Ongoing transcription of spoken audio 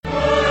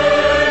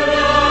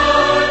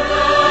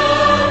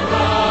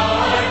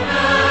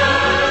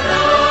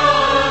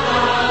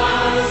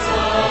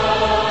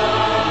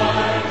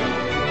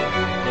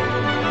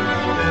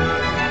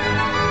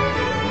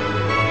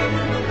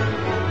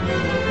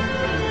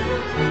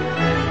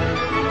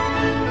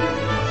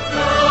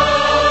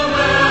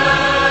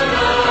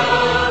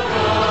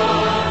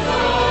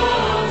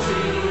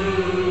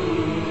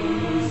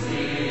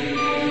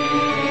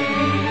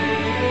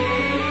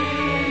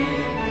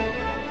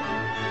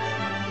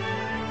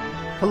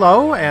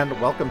Hello,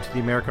 and welcome to the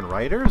American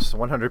Writers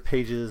 100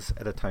 Pages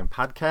at a Time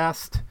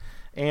podcast.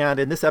 And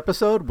in this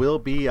episode, we'll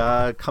be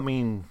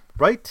coming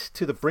right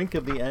to the brink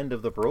of the end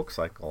of the Baroque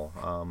cycle,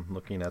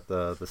 looking at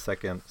the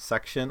second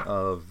section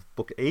of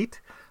Book 8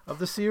 of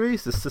the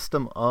series, The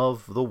System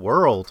of the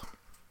World.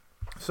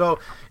 So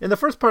in the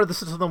first part of The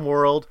System of the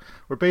World,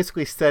 we're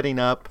basically setting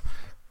up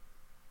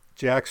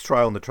Jack's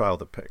trial and the trial of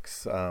the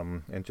Picts,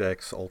 and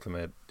Jack's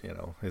ultimate,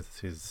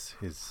 his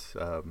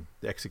the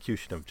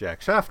execution of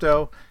Jack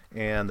Shafto,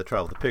 and the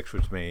trial of the Picts,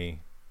 which may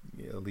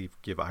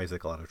give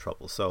Isaac a lot of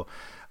trouble. So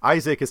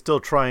Isaac is still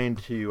trying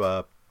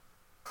to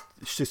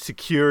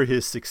secure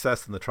his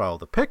success in the trial of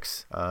the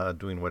Picts,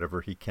 doing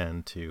whatever he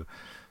can to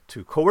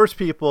coerce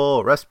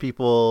people, arrest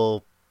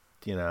people,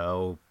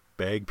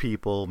 beg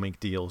people, make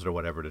deals or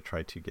whatever to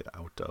try to get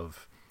out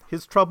of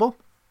his trouble.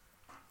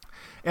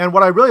 And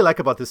what I really like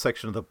about this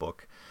section of the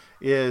book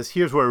is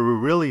here's where we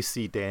really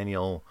see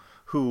Daniel,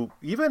 who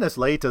even as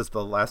late as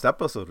the last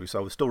episode we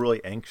saw was still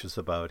really anxious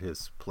about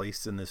his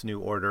place in this new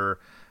order.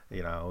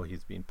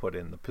 He's being put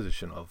in the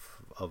position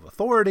of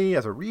authority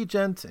as a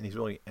regent, and he's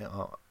really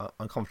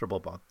uncomfortable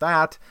about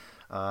that.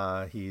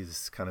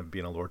 He's kind of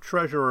being a Lord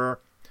Treasurer.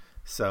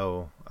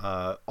 So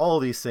all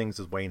of these things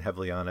is weighing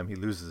heavily on him. He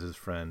loses his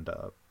friend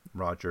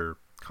Roger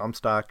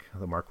Comstock,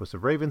 the Marquis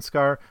of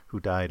Ravenscar, who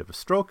died of a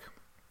stroke.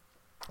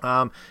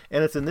 And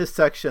it's in this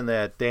section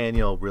that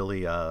Daniel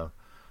really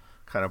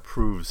kind of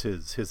proves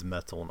his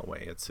mettle in a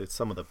way. It's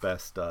some of the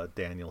best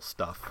Daniel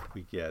stuff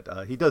we get.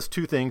 He does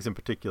two things in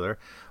particular.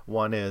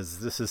 One is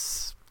this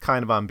is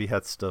kind of on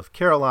behest of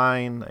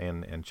Caroline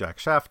and Jack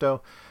Shafto,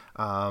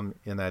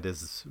 and that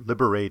is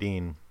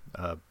liberating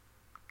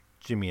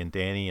Jimmy and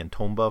Danny and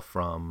Tomba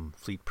from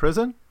Fleet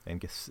Prison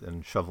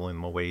and shoveling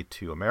them away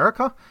to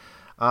America.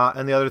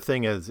 And the other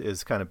thing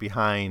is kind of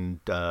behind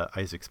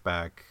Isaac's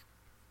back,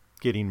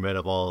 getting rid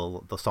of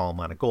all the small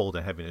amount of gold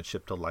and having it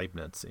shipped to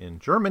Leibniz in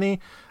Germany,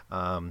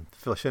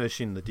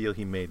 finishing the deal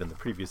he made in the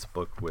previous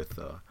book with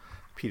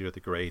Peter the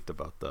Great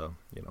about the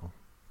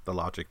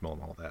logic mill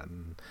and all that.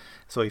 And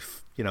so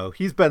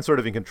he's been sort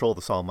of in control of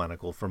the small amount of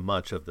gold for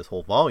much of this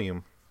whole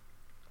volume,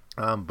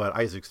 but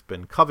Isaac's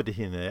been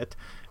coveting it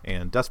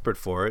and desperate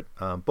for it,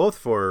 both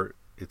for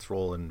its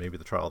role in maybe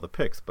the trial of the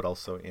Picts, but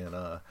also in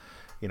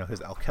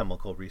his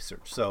alchemical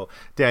research. So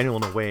Daniel,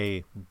 in a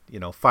way,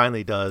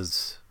 finally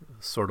does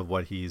sort of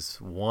what he's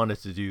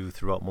wanted to do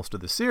throughout most of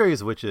the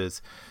series, which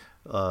is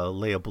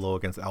lay a blow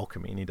against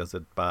alchemy. And he does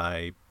it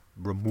by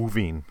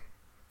removing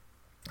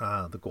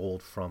the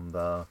gold from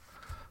the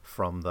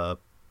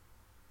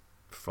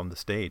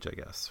stage, I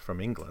guess,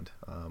 from England,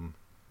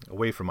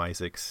 away from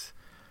Isaac's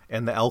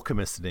and the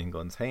alchemists in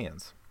England's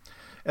hands.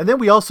 And then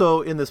we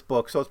also, in this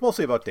book, so it's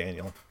mostly about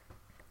Daniel,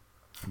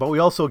 but we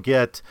also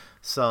get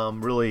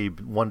some really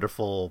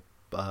wonderful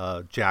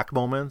Jack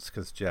moments,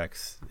 because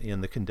Jack's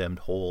in the condemned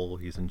hole.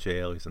 He's in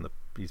jail. He's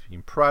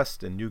being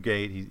pressed in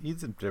Newgate.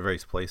 He's in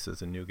various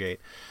places in Newgate,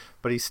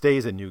 but he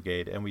stays in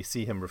Newgate, and we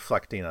see him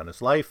reflecting on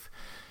his life,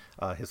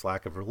 his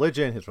lack of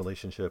religion, his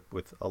relationship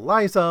with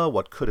Eliza,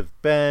 what could have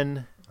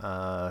been,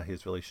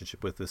 his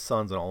relationship with his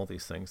sons, and all of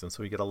these things. And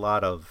so we get a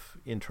lot of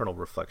internal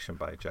reflection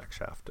by Jack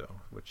Shafto,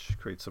 which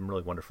creates some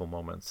really wonderful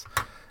moments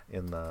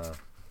in the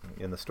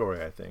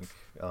story, I think.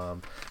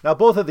 Now,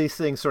 both of these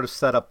things sort of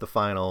set up the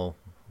final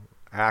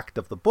act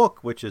of the book,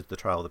 which is the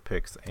trial of the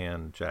Picts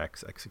and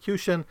Jack's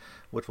execution,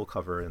 which we'll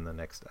cover in the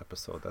next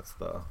episode. That's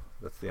the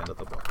end of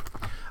the book.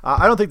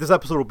 I don't think this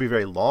episode will be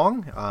very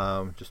long,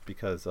 just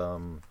because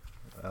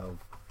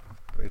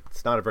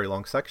it's not a very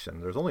long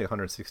section. There's only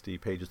 160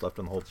 pages left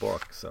in the whole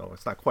book, so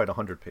it's not quite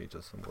 100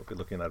 pages. And we'll be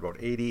looking at about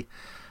 80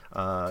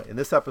 in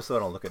this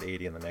episode. I'll look at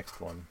 80 in the next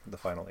one, the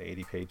final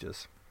 80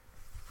 pages.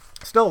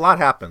 Still, a lot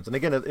happens, and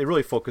again, it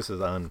really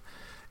focuses on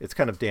it's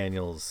kind of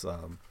Daniel's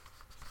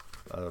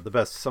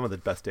some of the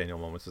best Daniel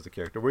moments as a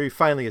character, where he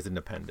finally is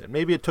independent.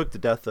 Maybe it took the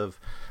death of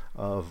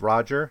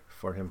Roger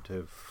for him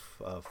to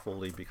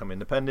fully become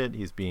independent.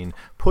 He's being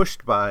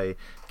pushed by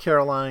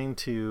Caroline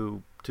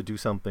to do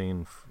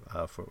something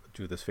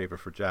do this favor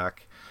for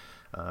Jack.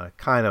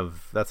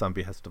 That's on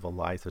behest of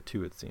Eliza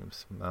too, it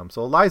seems.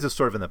 So Eliza's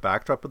sort of in the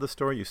backdrop of the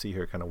story. You see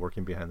her kind of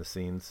working behind the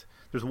scenes.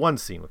 There's one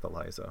scene with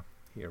Eliza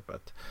here,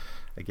 but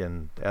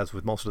again, as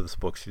with most of this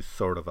book, she's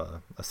sort of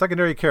a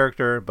secondary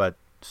character, but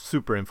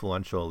super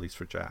influential, at least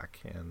for Jack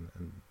and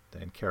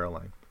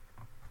Caroline.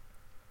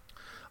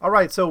 All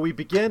right, so we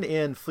begin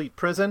in Fleet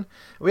Prison.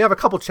 We have a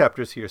couple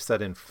chapters here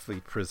set in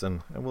Fleet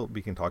Prison, and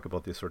we can talk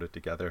about these sort of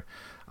together.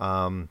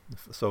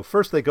 So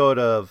first they go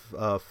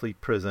to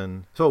Fleet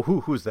Prison. So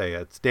who's they?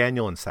 It's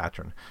Daniel and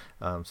Saturn.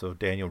 So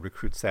Daniel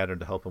recruits Saturn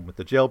to help him with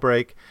the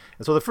jailbreak.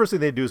 And so the first thing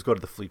they do is go to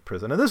the Fleet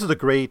Prison. And this is a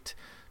great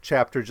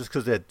chapter just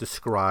because it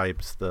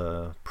describes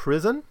the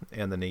prison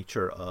and the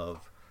nature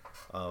of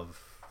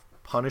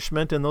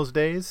punishment in those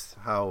days,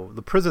 how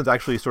the prison's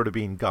actually sort of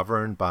being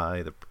governed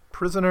by the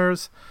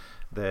prisoners,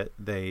 that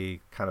they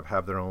kind of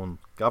have their own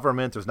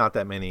government. There's not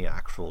that many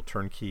actual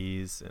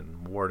turnkeys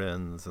and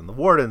wardens, and the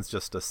warden's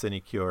just a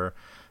sinecure.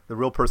 The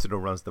real person who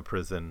runs the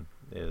prison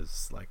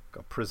is like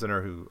a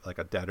prisoner like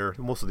a debtor.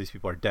 Most of these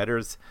people are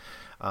debtors.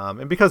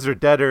 And because they're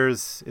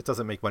debtors, it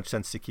doesn't make much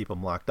sense to keep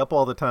them locked up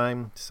all the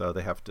time. So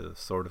they have to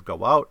sort of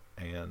go out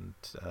and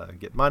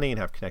get money and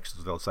have connections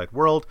with the outside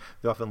world.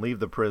 They often leave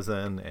the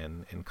prison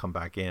and come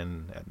back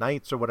in at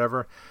nights or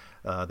whatever.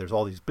 There's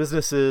all these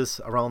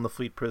businesses around the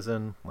Fleet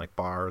prison, like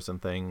bars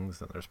and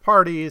things, and there's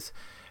parties.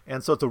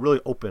 And so it's a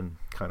really open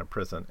kind of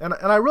prison. And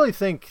I really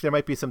think there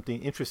might be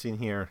something interesting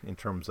here in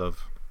terms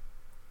of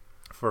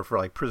for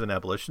like prison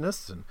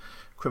abolitionists and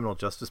criminal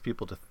justice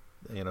people to,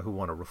 who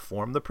want to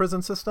reform the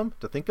prison system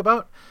to think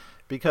about,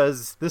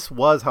 because this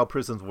was how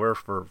prisons were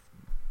for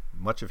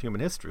much of human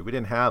history. We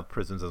didn't have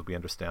prisons as we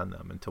understand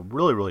them until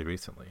really, really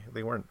recently.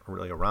 They weren't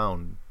really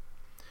around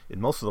in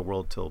most of the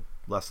world till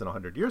less than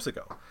 100 years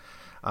ago.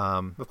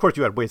 Of course,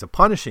 you had ways of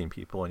punishing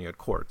people, and you had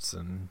courts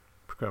and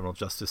criminal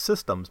justice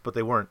systems, but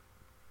they weren't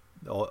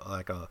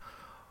like a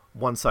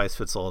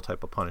one-size-fits-all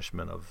type of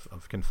punishment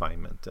of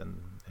confinement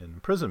and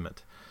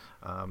imprisonment.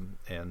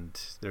 And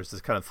there's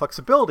this kind of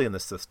flexibility in the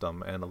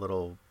system and a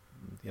little,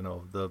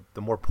 the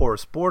more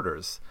porous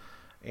borders.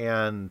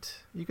 And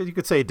you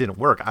could say it didn't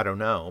work. I don't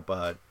know,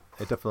 but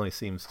it definitely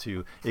seems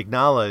to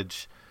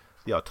acknowledge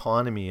the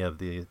autonomy of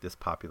this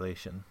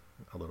population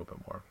a little bit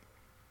more.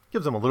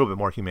 Gives them a little bit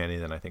more humanity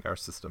than I think our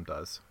system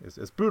does.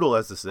 As brutal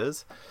as this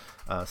is,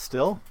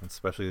 still,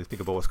 especially if you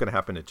think about what's going to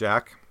happen to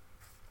Jack,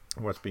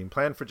 what's being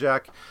planned for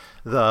Jack,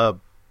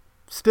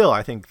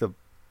 I think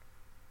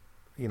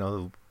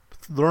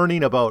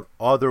learning about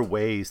other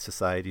ways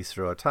societies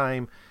throughout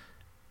time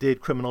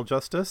did criminal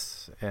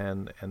justice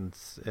and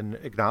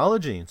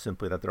acknowledging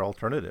simply that there are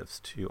alternatives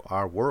to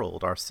our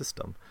world, our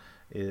system,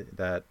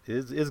 that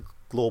is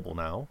global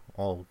now.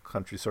 All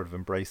countries sort of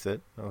embrace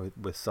it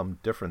with some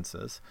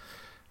differences.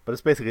 But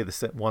it's basically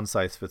the one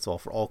size fits all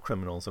for all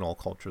criminals in all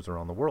cultures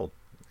around the world.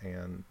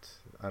 And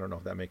I don't know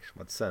if that makes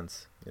much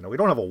sense. We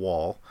don't have a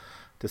wall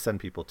to send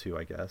people to,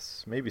 I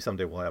guess. Maybe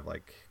someday we'll have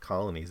like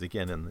colonies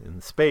again in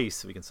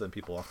space. We can send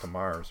people off to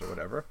Mars or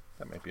whatever.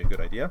 That might be a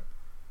good idea.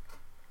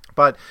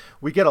 But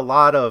we get a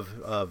lot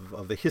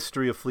of the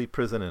history of Fleet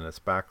Prison and its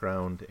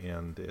background,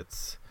 and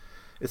it's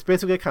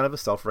basically kind of a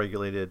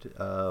self-regulated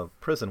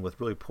prison with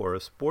really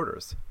porous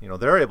borders.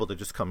 They're able to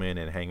just come in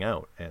and hang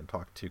out and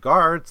talk to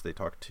guards. They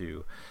talk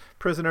to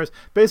prisoners.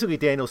 Basically,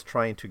 Daniel's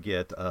trying to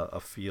get a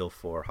feel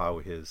for how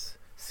his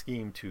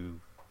scheme to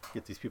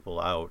get these people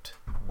out.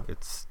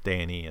 It's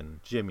Danny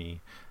and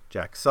Jimmy,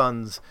 Jack's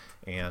sons,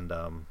 and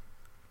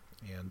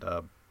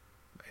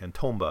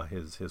Tomba,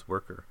 his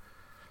worker.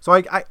 So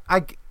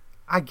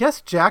I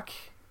guess Jack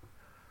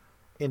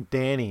and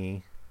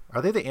Danny,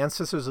 are they the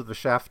ancestors of the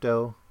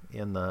Shafto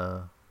in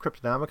the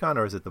Cryptonomicon,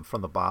 or is it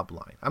from the Bob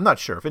line? I'm not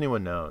sure. If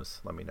anyone knows,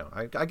 let me know.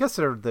 I guess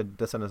they're the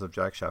descendants of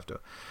Jack Shafto.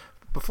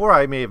 Before,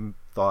 I may have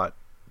thought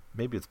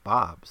maybe it's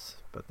Bob's,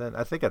 but then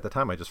I think at the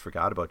time I just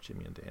forgot about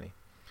Jimmy and Danny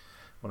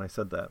when I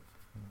said that.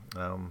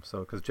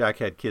 Because Jack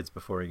had kids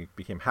before he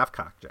became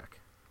Halfcock Jack,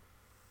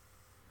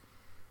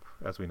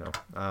 as we know.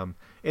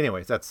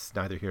 Anyways, that's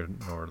neither here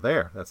nor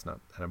there. That's not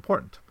that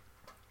important.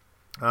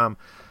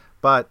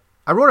 But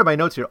I wrote in my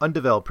notes here,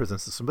 undeveloped prison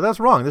system, but that's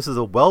wrong. This is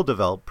a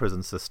well-developed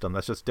prison system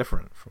that's just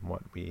different from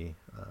what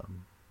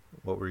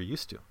we're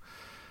used to.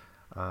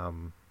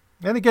 And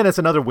again, it's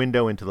another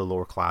window into the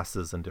lower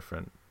classes and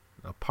different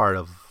part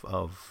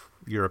of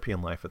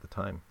European life at the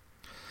time.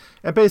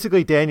 And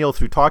basically, Daniel,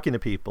 through talking to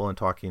people and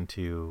talking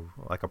to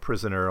like a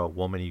prisoner, a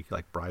woman, he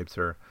like bribes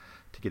her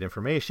to get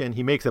information.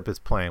 He makes up his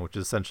plan, which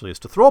essentially is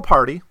to throw a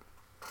party,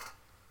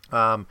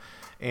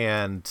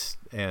 and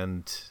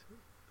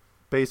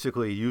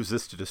basically use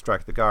this to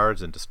distract the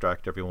guards and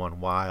distract everyone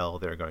while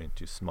they're going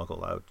to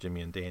smuggle out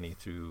Jimmy and Danny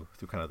through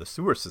kind of the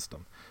sewer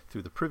system,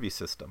 through the privy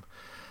system.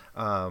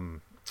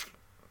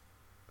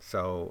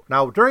 So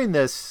now during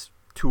this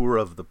tour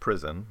of the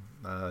prison,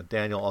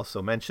 Daniel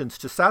also mentions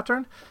to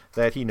Saturn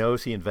that he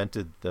knows he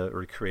invented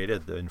or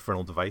created the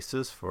infernal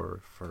devices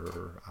for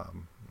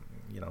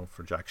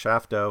Jack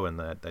Shafto and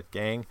that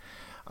gang.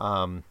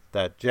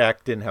 That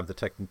Jack didn't have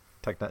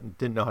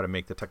didn't know how to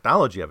make the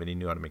technology of it. He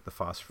knew how to make the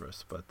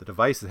phosphorus, but the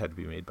devices had to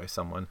be made by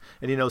someone,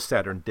 and he knows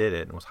Saturn did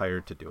it and was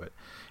hired to do it.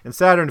 And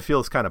Saturn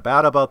feels kind of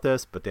bad about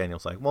this, but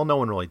Daniel's like, well, no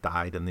one really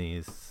died in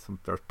these.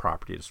 There's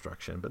property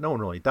destruction, but no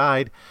one really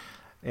died,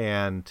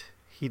 and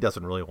he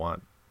doesn't really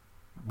want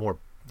more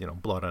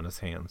blood on his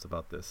hands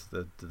about this.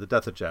 The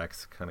death of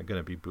Jack's kind of going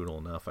to be brutal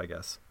enough, I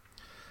guess.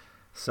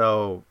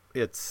 So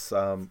it's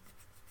so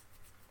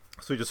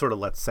he just sort of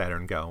lets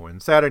Saturn go,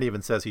 and Saturn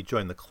even says he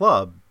joined the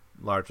club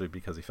largely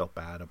because he felt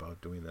bad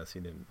about doing this. He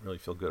didn't really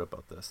feel good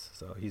about this,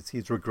 so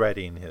he's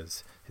regretting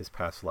his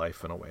past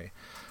life in a way.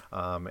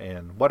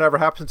 And whatever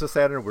happens to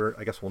Saturn,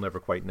 I guess we'll never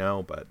quite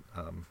know. But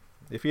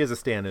if he is a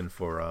stand-in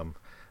for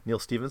Neil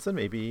Stephenson,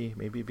 maybe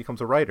he becomes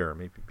a writer.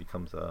 Maybe he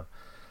becomes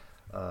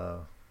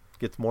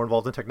gets more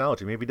involved in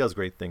technology. Maybe he does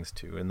great things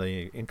too. In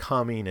the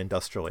incoming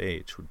industrial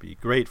age would be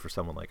great for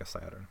someone like a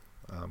Saturn.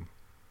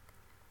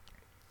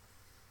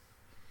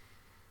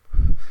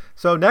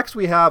 So next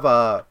we have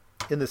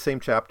in the same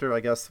chapter, I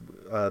guess,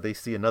 they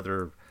see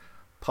another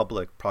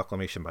public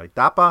proclamation by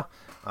Dapa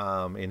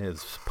in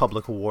his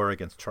public war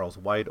against Charles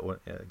White,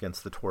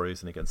 against the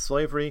Tories and against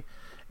slavery.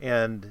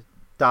 And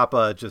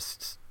Dapa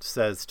just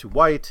says to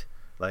White,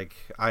 like,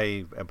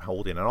 I am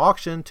holding an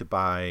auction to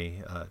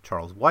buy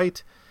Charles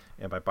White.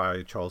 And by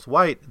buying Charles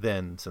White,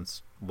 then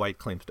since White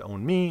claims to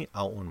own me,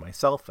 I'll own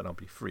myself and I'll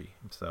be free.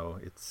 So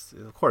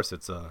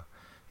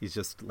he's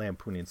just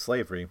lampooning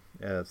slavery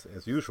as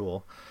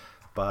usual.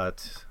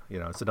 But,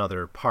 it's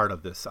another part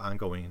of this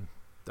ongoing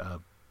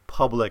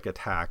public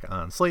attack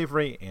on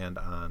slavery and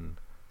on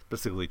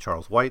specifically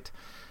Charles White,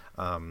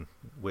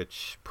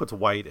 which puts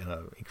White in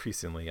an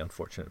increasingly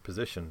unfortunate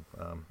position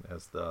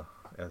as the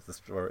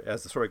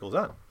story goes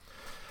on.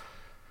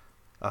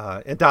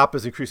 And Dapa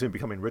is increasingly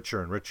becoming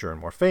richer and richer and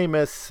more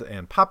famous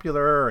and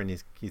popular, and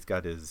he's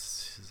got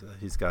his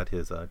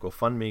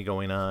GoFundMe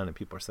going on, and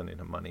people are sending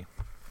him money.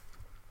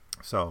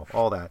 So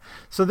all that.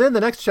 So then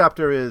the next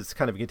chapter is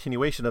kind of a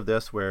continuation of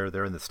this, where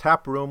they're in this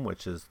tap room,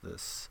 which is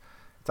this.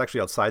 It's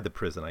actually outside the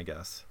prison, I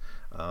guess.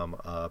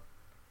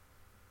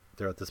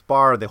 They're at this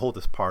bar, and they hold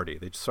this party.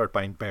 They just start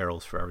buying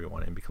barrels for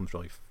everyone, and it becomes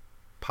really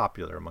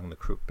popular among the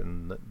group.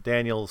 And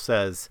Daniel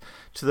says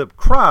to the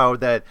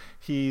crowd that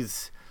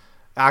he's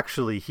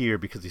actually here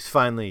because he's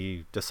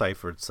finally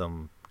deciphered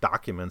some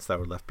documents that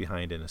were left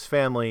behind in his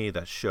family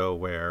that show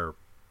where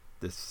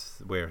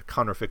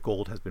counterfeit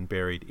gold has been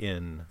buried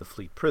in the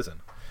Fleet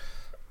prison.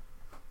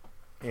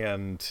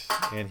 And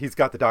he's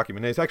got the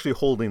document. And he's actually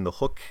holding the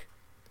Hook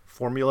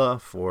formula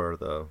for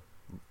the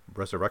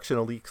resurrection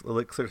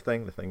elixir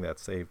thing, the thing that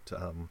saved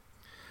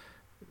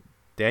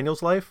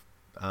Daniel's life.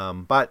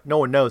 But no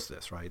one knows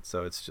this, right?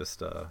 So it's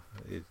just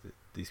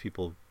these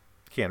people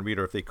can't read,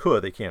 or if they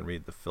could, they can't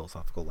read the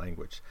philosophical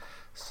language.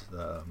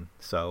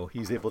 So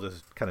he's able to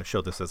kind of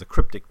show this as a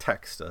cryptic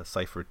text, a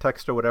ciphered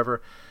text or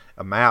whatever,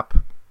 a map.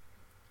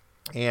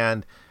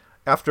 And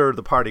after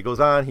the party goes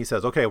on, he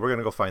says, okay, we're going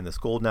to go find this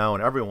gold now.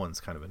 And everyone's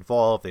kind of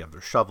involved. They have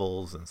their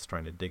shovels and it's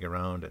trying to dig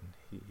around. And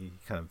he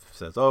kind of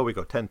says, oh, we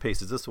go 10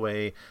 paces this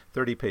way,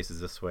 30 paces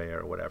this way,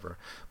 or whatever.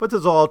 But this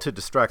is all to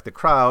distract the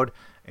crowd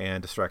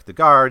and distract the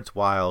guards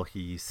while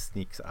he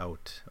sneaks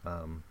out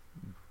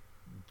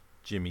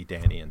Jimmy,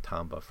 Danny, and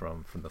Tamba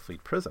from the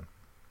Fleet prison.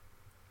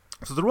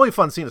 So it's a really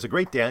fun scene. It's a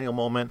great Daniel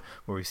moment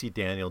where we see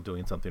Daniel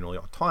doing something really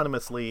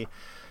autonomously,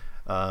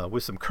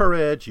 with some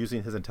courage,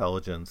 using his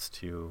intelligence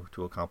to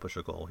accomplish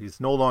a goal. He's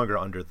no longer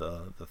under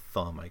the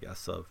thumb, I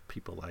guess, of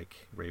people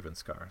like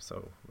Ravenscar.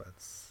 So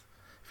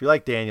if you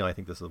like Daniel, I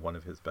think this is one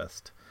of his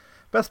best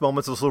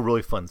moments. It's also a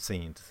really fun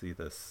scene to see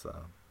this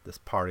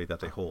party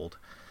that they hold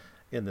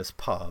in this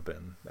pub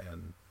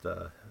and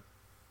the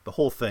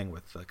whole thing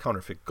with the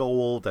counterfeit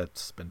gold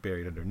that's been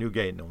buried under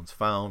Newgate, no one's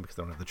found because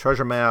they don't have the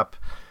treasure map.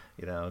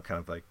 Kind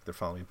of like they're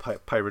following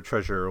pirate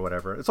treasure or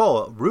whatever. It's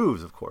all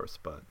ruse, of course,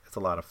 but it's a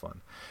lot of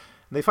fun.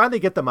 And they finally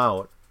get them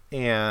out,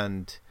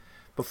 and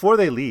before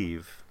they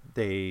leave,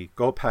 they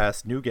go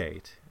past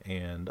Newgate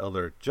and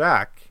alert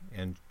Jack,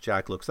 and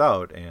Jack looks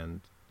out, and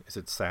is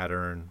it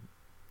Saturn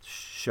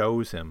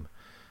shows him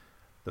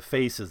the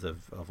faces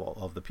of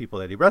the people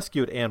that he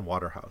rescued and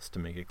Waterhouse to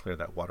make it clear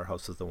that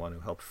Waterhouse is the one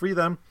who helped free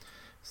them.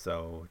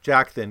 So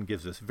Jack then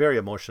gives this very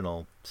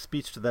emotional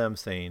speech to them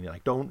saying,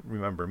 like, don't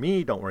remember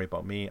me, don't worry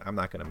about me, I'm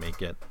not going to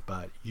make it,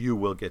 but you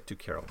will get to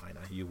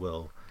Carolina. You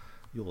will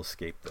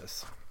escape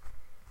this.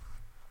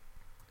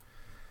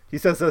 He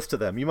says this to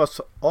them: you must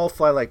all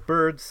fly like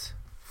birds,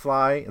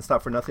 fly and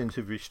stop for nothing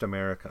until you've reached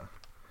America.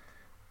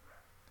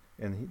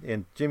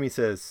 And Jimmy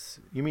says,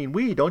 you mean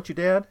we, don't you,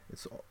 Dad?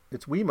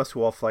 It's we must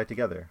all fly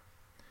together.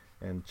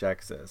 And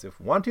Jack says, if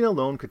wanting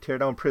alone could tear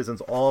down prisons,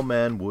 all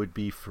men would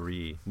be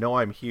free. No,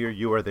 I'm here,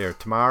 you are there.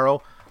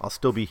 Tomorrow, I'll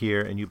still be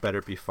here, and you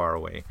better be far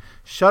away.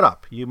 Shut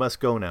up, you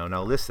must go now.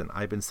 Now listen,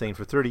 I've been saying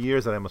for 30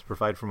 years that I must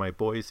provide for my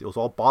boys. It was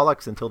all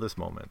bollocks until this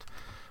moment.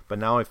 But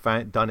now I've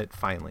done it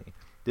finally.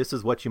 This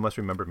is what you must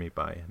remember me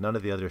by. None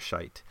of the other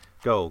shite.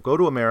 Go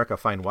to America,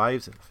 find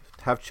wives,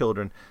 have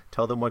children,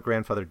 tell them what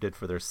grandfather did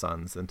for their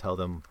sons, and tell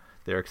them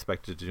they're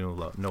expected to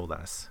do no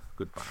less.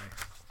 Goodbye.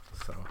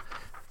 So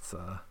it's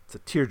a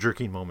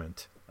tear-jerking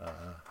moment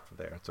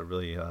there. It's a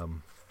really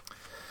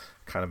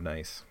kind of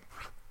nice.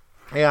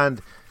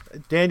 And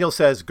Daniel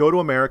says, go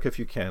to America if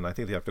you can. I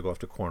think they have to go off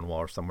to Cornwall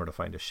or somewhere to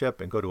find a ship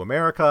and go to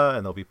America,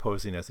 and they'll be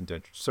posing as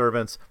indentured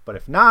servants. But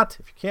if not,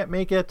 if you can't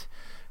make it,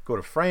 go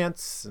to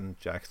France, and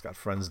Jack's got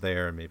friends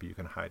there, and maybe you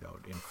can hide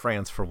out in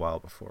France for a while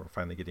before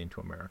finally getting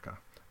to America.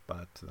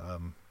 But,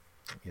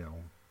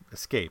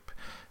 escape.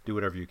 Do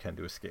whatever you can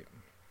to escape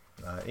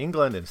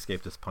England and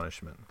escape this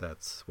punishment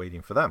that's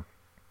waiting for them.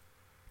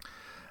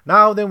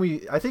 Now,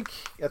 then I think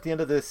at the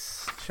end of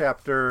this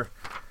chapter,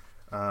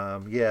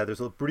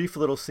 there's a brief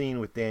little scene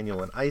with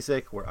Daniel and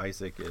Isaac where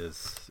Isaac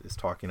is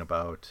talking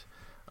about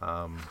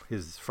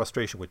his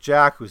frustration with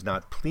Jack, who's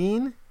not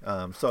pleading.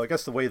 So I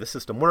guess the way the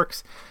system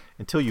works,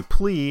 until you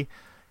plea,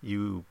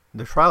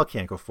 the trial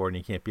can't go forward and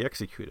you can't be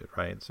executed,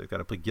 right? So you've got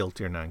to plead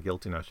guilty or not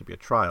guilty, and there should be a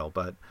trial.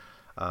 But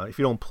if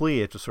you don't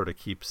plea, it just sort of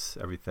keeps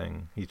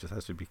everything. He just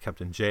has to be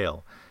kept in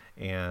jail.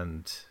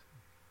 And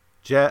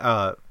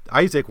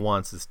Isaac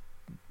wants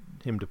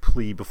him to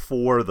plea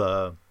before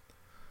the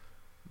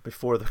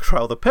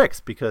trial of the Picts,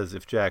 because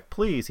if Jack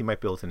pleads, he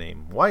might be able to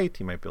name White,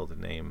 he might be able to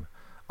name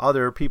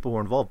other people who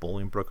are involved,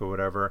 Bolingbroke or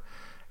whatever,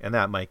 and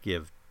that might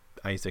give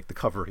Isaac the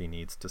cover he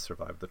needs to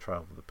survive the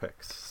trial of the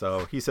Picts.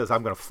 So he says,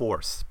 I'm going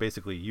to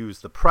basically use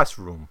the press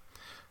room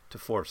to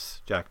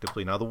force Jack to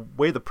plea. Now, the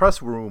way the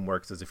press room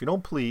works is if you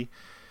don't plea,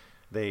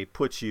 they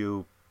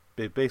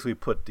basically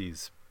put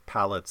these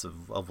pallets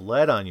of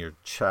lead on your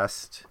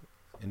chest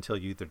until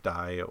you either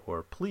die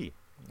or plea.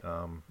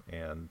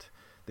 And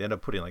they end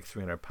up putting like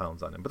 300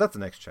 pounds on him. But that's the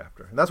next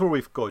chapter. And that's where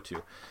we go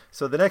to.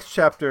 So the next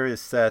chapter is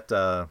set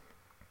on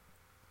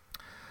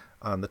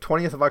the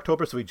 20th of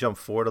October. So we jump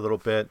forward a little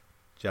bit.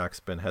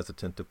 Jack's been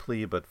hesitant to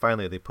plea, but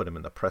finally they put him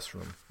in the press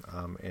room.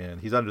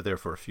 And he's under there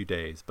for a few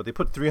days. But they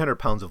put 300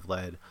 pounds of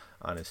lead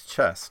on his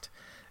chest.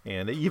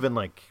 And even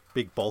like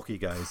big bulky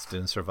guys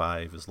didn't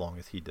survive as long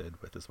as he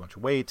did with as much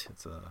weight.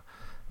 It's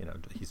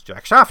he's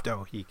Jack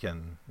Shafto. He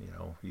can,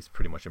 he's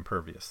pretty much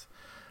impervious.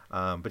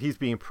 But he's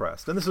being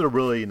pressed. And this is a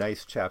really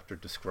nice chapter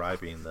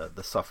describing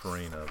the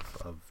suffering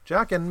of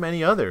Jack and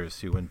many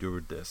others who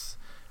endured this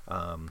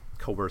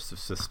coercive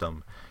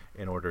system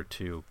in order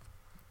to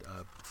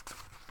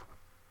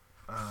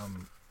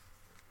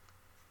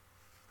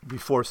be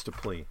forced to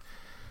plea.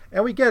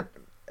 And we got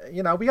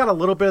a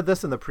little bit of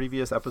this in the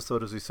previous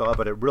episode as we saw,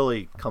 but it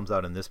really comes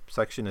out in this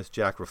section as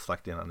Jack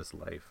reflecting on his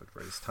life at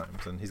various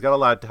times. And he's got a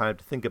lot of time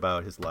to think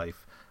about his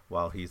life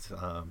while he's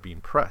being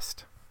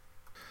pressed.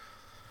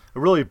 A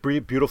really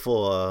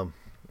beautiful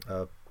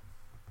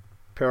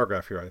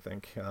paragraph here, I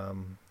think.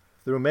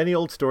 Through many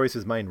old stories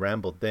his mind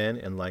rambled then,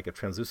 and like a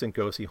translucent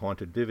ghost he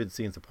haunted vivid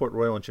scenes of Port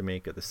Royal in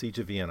Jamaica, the Siege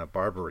of Vienna,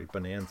 Barbary,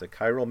 Bonanza,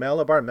 Cairo,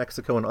 Malabar,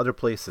 Mexico, and other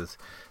places,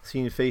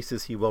 seeing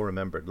faces he well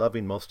remembered,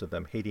 loving most of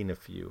them, hating a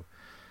few.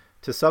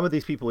 To some of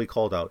these people he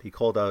called out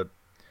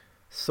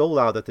so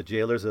loud that the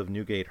jailers of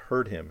Newgate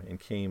heard him and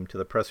came to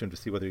the press room to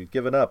see whether he'd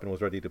given up and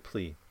was ready to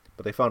plea.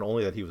 But they found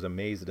only that he was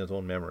amazed at his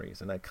own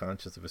memories and not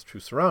conscious of his true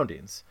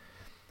surroundings.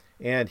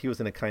 And he was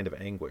in a kind of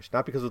anguish,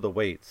 not because of the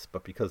weights,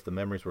 but because the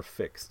memories were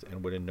fixed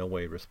and would in no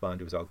way respond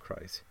to his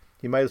outcries.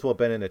 He might as well have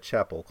been in a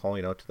chapel,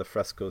 calling out to the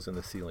frescoes in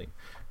the ceiling,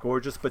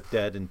 gorgeous but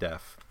dead and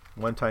deaf.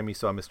 One time he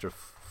saw Mr.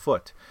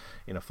 Foote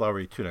in a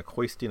flowery tunic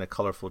hoisting a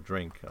colorful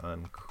drink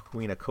on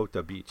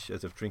Queenacota Beach,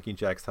 as if drinking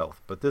Jack's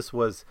health. But this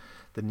was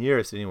the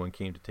nearest anyone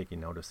came to taking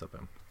notice of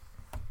him.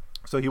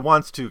 So he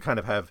wants to kind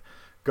of have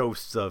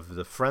ghosts of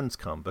the friends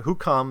come. But who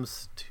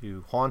comes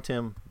to haunt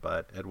him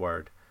but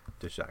Edouard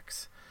de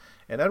Gex?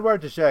 And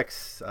Edouard de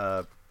Gex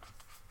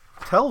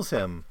tells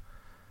him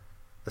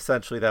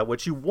essentially that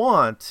what you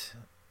want,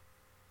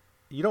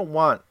 you don't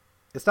want,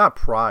 it's not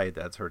pride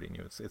that's hurting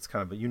you. It's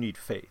kind of, you need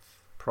faith.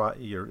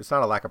 It's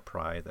not a lack of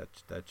pride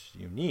that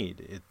you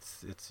need.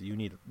 It's you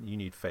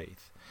need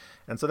faith.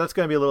 And so that's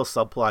going to be a little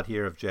subplot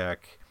here of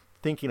Jack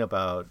thinking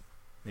about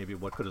maybe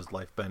what could his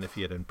life been if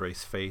he had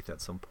embraced faith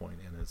at some point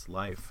in his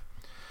life.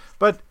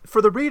 But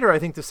for the reader, I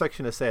think this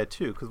section is sad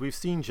too, because we've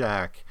seen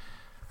Jack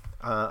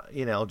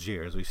in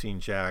Algiers. We've seen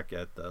Jack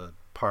at the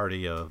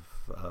party of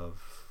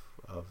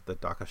the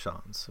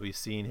Dakashans. We've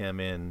seen him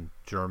in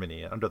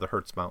Germany under the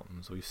Hertz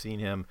Mountains. We've seen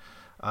him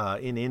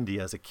in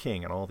India as a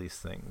king and all these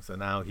things. And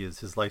now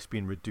his life's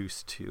being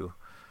reduced to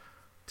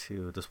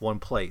this one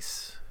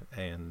place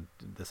and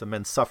this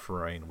immense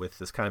suffering with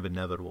this kind of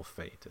inevitable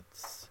fate.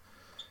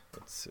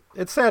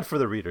 It's sad for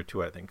the reader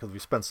too, I think, because we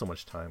spent so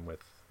much time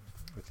with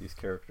these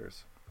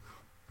characters.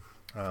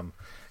 And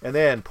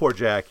then poor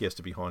Jack, he has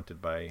to be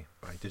haunted by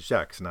de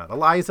Gex, not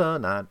Eliza,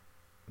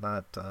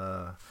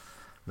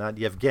 not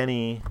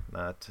Yevgeny,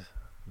 not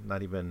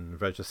even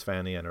Regis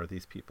Fanian or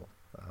these people,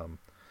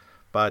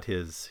 but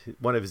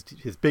one of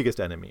his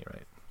biggest enemy,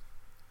 right?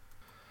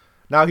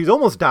 Now he's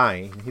almost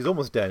dying. He's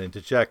almost dead, and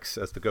de Gex,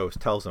 as the ghost,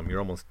 tells him, "You're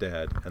almost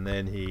dead." And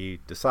then he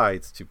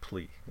decides to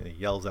plea, and he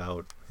yells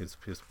out his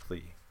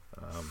plea,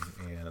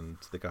 and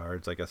the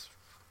guards, I guess,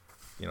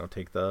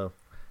 take the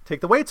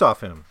weights off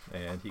him,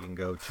 and he can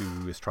go to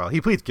his trial. He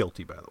pleads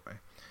guilty, by the way.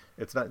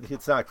 It's not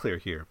clear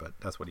here, but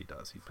that's what he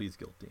does. He pleads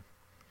guilty.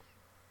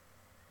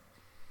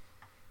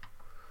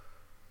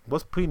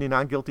 Was pleading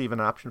not guilty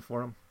even an option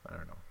for him? I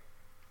don't know.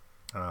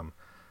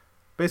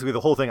 Basically,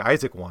 the whole thing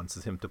Isaac wants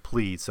is him to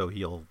plead so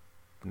he'll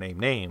name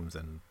names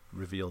and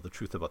reveal the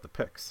truth about the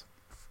Picts.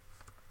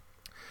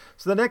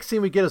 So the next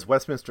scene we get is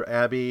Westminster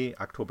Abbey,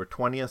 October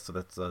 20th, so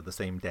that's the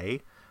same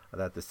day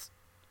that this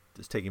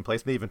is taking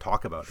place. And they even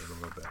talk about it a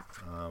little bit.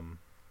 And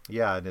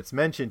it's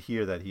mentioned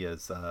here that he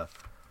has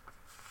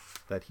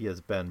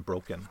been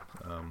broken.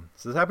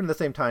 So this happened at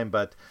the same time,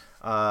 but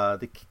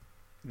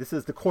this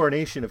is the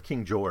coronation of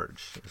King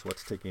George is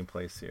what's taking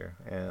place here.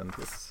 And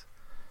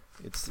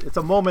it's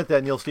a moment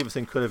that Neal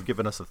Stephenson could have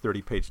given us a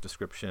 30-page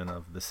description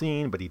of the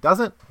scene, but he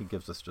doesn't. He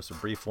gives us just a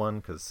brief one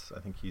because I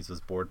think he's as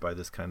bored by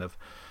this kind of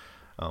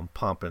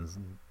pomp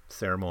and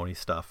ceremony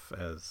stuff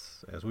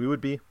as we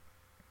would be.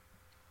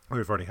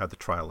 We've already had the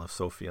trial of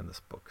Sophie in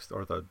this book,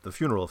 or the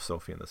funeral of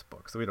Sophie in this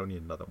book, so we don't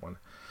need another one.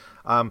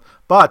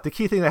 But the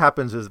key thing that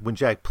happens is when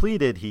Jack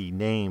pleaded, he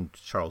named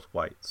Charles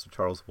White. So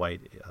Charles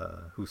White,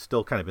 who's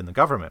still kind of in the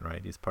government,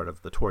 right? He's part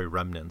of the Tory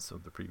remnants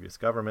of the previous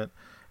government,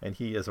 and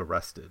he is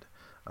arrested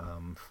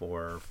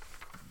for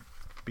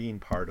being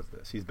part of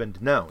this. He's been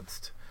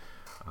denounced,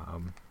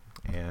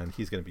 and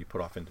he's going to be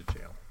put off into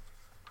jail.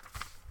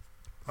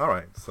 All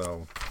right,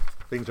 so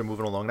things are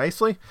moving along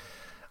nicely.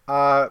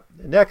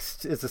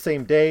 Next is the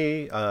same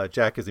day.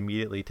 Jack is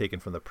immediately taken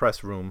from the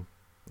press room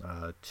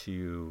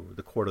to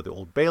the court of the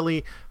Old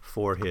Bailey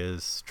for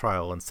his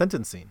trial and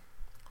sentencing.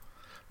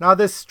 Now,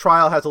 this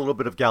trial has a little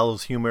bit of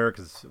gallows humor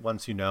because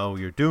once you know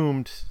you're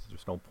doomed,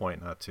 there's no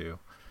point not to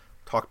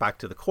talk back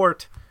to the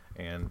court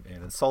and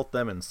insult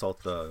them,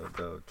 insult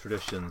the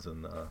traditions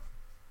and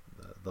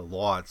the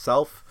law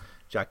itself.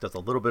 Jack does a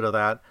little bit of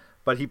that,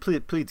 but he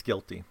pleads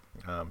guilty.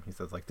 He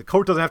says, like, the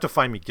court doesn't have to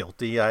find me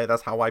guilty.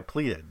 That's how I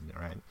pleaded,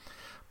 right?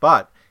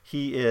 But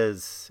he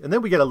is, and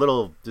then we get a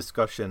little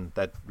discussion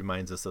that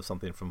reminds us of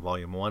something from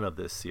volume 1 of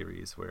this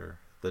series where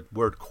the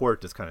word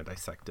court is kind of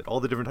dissected. All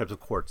the different types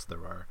of courts there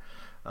are.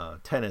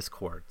 Tennis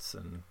courts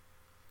and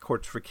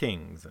courts for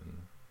kings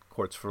and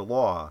courts for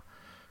law,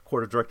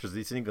 court of directors of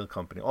the East India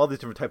Company, all these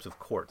different types of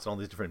courts, all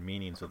these different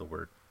meanings of the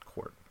word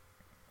court.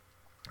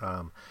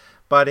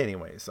 But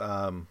anyways,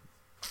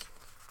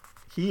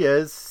 he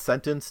is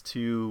sentenced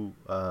to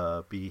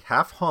be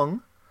half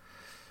hung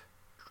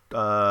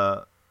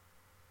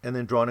and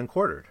then drawn and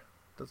quartered.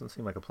 Doesn't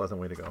seem like a pleasant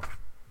way to go.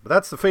 But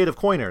that's the fate of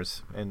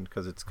coiners, and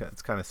because it's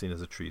kind of seen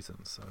as a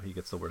treason, so he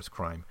gets the worst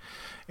crime.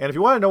 And if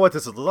you want to know what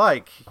this is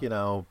like,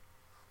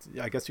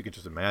 I guess you could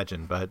just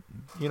imagine, but,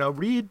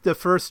 read the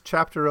first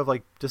chapter of,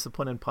 like,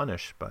 Discipline and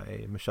Punish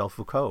by Michel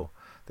Foucault,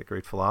 the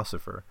great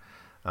philosopher.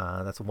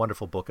 That's a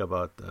wonderful book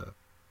about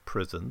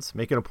prisons.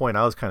 Making a point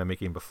I was kind of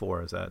making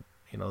before is that,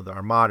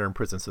 our modern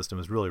prison system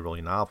is really,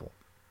 really novel.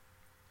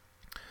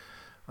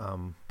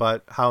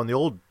 But how in the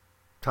old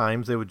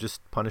times they would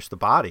just punish the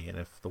body, and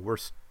if the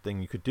worst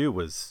thing you could do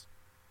was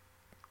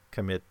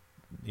commit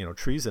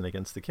treason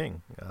against the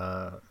king,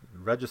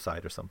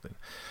 regicide or something,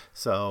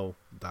 so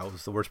that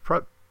was the worst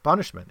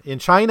punishment. In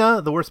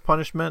China, the worst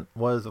punishment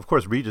was, of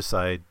course,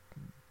 regicide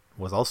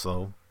was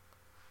also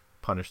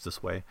punished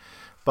this way,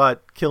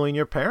 but killing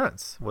your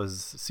parents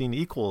was seen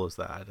equal as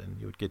that, and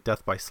you would get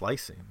death by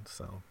slicing.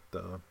 So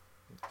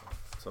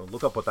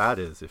look up what that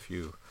is if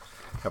you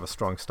have a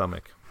strong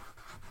stomach.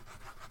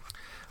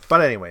 But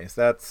anyways,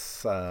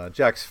 that's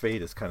Jack's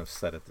fate is kind of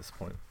set at this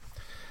point.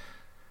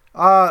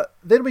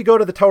 Then we go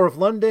to the Tower of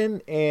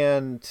London,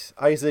 and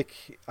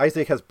Isaac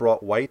has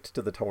brought White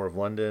to the Tower of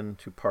London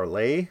to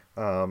parley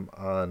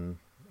on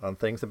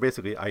things. And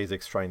basically,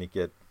 Isaac's trying to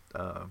get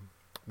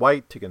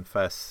White to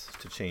confess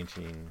to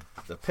changing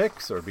the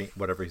Picts or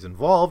whatever he's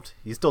involved.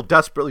 He's still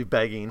desperately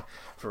begging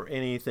for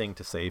anything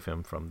to save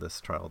him from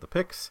this trial of the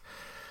Picts.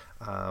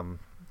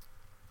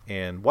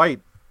 And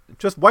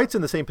White's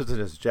in the same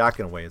position as Jack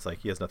in a way. It's like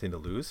he has nothing to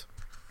lose.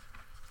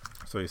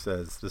 So he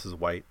says, this is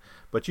White,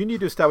 but you need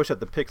to establish that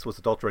the Picts was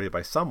adulterated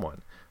by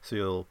someone, so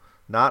you'll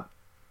not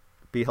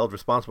be held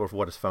responsible for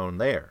what is found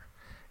there.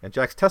 And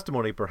Jack's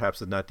testimony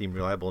perhaps is not deemed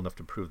reliable enough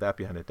to prove that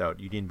beyond a doubt.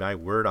 You need my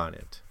word on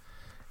it.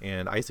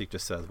 And Isaac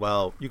just says,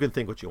 well, you can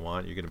think what you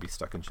want. You're going to be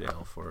stuck in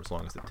jail for as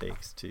long as it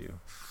takes to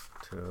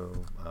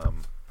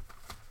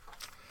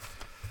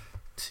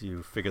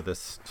figure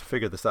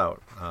this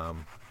out.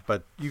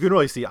 But you can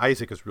really see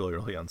Isaac is really,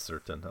 really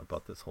uncertain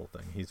about this whole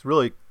thing. He's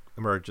really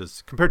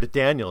emerges, compared to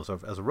Daniel,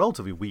 as a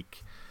relatively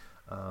weak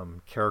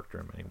character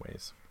in many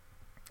ways.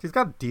 He's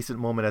got a decent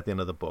moment at the end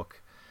of the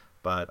book,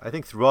 but I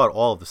think throughout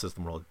all of the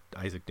system world,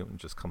 Isaac Newton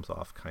just comes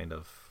off kind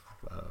of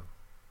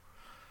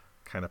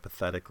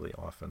pathetically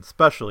often,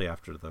 especially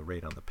after the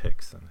raid on the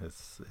Picts and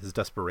his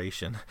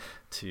desperation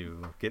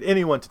to get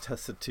anyone to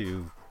test it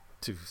to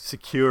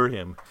secure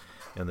him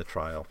in the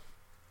trial.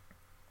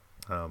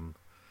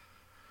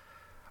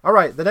 All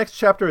right, the next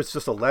chapter is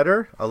just a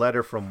letter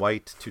from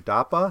White to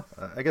Dappa.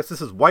 I guess this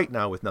is White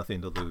now with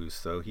nothing to lose,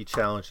 so he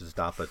challenges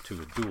Dappa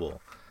to a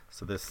duel.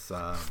 So this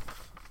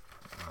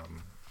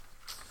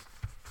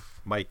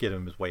might get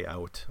him his way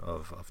out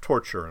of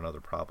torture and other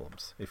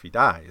problems if he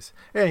dies.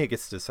 And he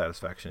gets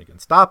dissatisfaction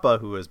against Dappa,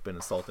 who has been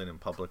assaulting him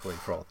publicly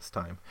for all this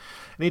time.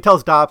 And he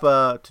tells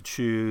Dappa to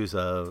choose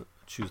the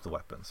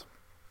weapons.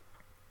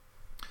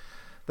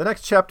 The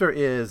next chapter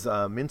is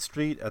Mint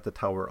Street at the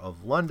Tower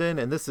of London,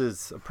 and this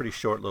is a pretty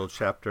short little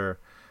chapter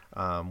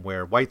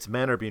where White's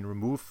men are being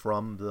removed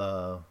from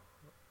the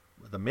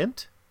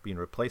Mint, being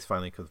replaced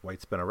finally because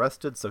White's been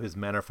arrested, so his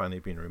men are finally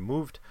being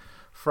removed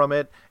from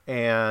it,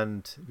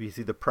 and we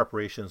see the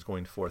preparations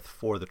going forth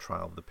for the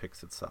trial of the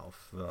Picts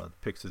itself. The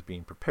Picts is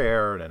being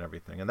prepared and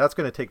everything, and that's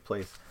going to take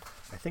place,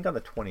 I think, on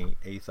the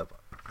 28th of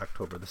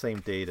October, the same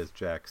date as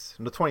Jack's,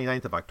 the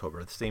 29th of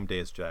October, the same day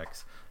as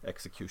Jack's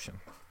execution.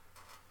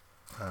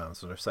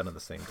 So they're set on the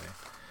same day.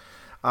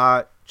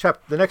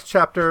 The next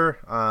chapter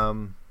I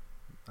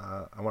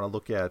want to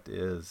look at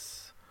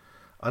is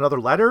another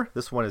letter.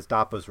 This one is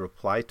Dappa's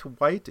reply to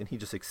White, and he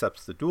just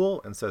accepts the duel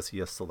and says he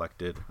has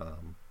selected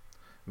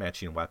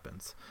matching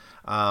weapons.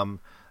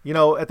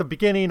 At the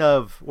beginning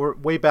of, or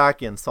way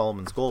back in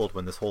Solomon's Gold,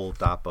 when this whole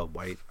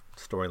Dappa-White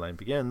storyline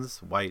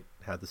begins, White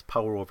had this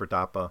power over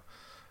Dappa,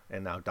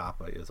 and now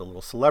Dappa is a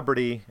little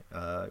celebrity.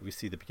 We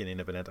see the beginning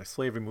of an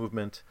anti-slavery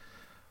movement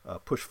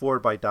pushed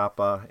forward by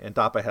Dappa, and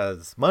Dappa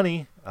has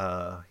money,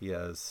 he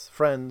has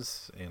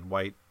friends, and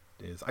White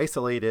is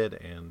isolated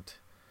and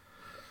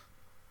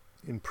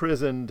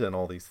imprisoned and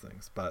all these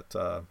things. But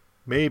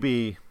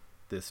maybe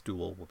this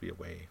duel will be a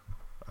way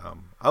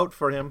out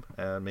for him,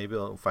 and maybe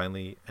it'll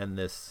finally end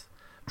this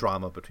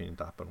drama between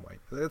Dappa and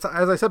White.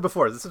 As I said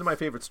before, this is my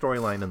favorite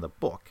storyline in the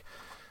book,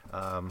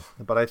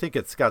 but I think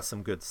it's got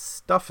some good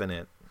stuff in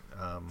it,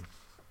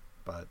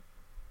 but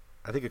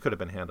I think it could have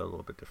been handled a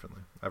little bit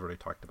differently. I've already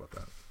talked about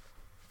that.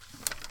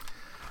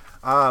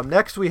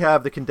 Next, we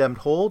have The Condemned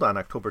Hold on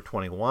October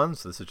 21,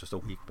 so this is just a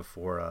week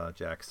before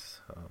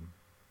Jack's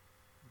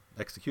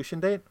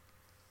execution date.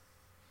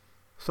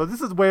 So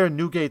this is where in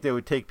Newgate they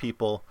would take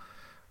people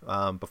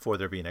before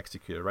they're being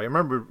executed, right?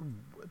 Remember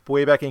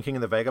way back in King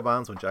of the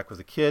Vagabonds when Jack was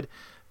a kid,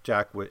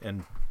 Jack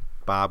and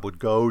Bob would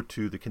go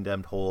to the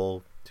Condemned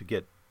Hole to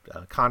get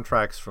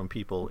contracts from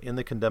people in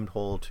the Condemned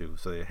Hole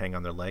so they hang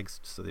on their legs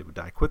so they would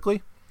die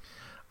quickly.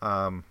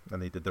 And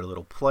they did their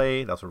little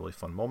play. That was a really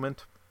fun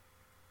moment.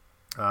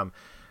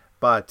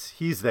 But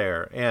he's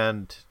there,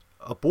 and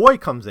a boy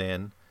comes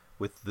in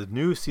with the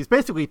noose. He's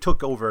basically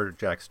took over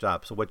Jack's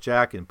job. So what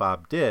Jack and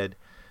Bob did,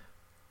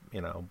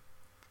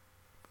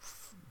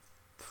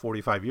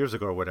 45 years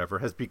ago or whatever,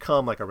 has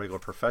become like a regular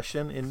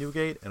profession in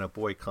Newgate, and a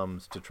boy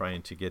comes to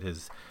trying to get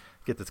this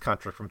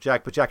contract from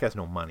Jack, but Jack has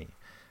no money,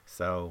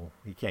 so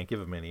he can't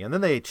give him any. And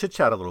then they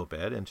chit-chat a little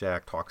bit, and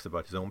Jack talks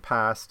about his own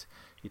past.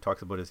 He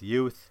talks about his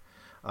youth.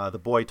 The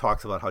boy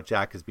talks about how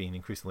Jack is being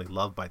increasingly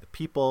loved by the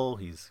people.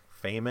 He's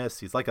famous.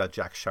 He's like a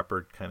Jack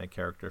Shepherd kind of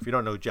character. If you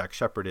don't know who Jack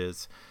Shepherd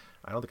is,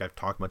 I don't think I've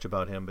talked much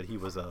about him, but he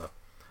was a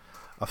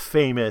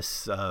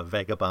famous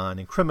vagabond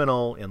and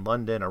criminal in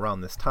London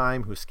around this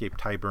time who escaped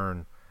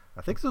Tyburn,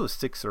 I think it was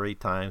 6 or 8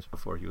 times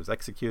before he was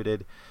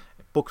executed.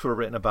 Books were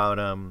written about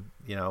him.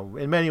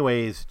 In many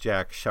ways,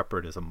 Jack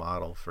Shepherd is a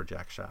model for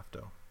Jack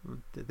Shafto.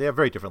 They have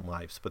very different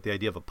lives, but the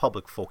idea of a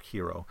public folk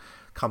hero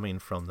coming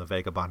from the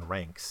vagabond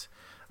ranks,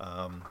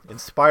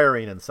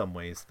 inspiring in some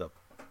ways the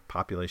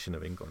population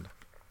of England.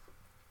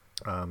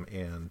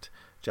 And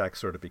Jack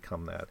sort of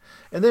become that.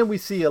 And then we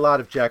see a lot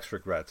of Jack's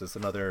regrets. It's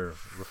another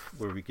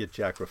where we get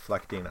Jack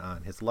reflecting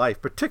on his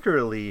life,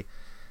 particularly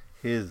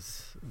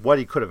what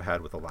he could have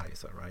had with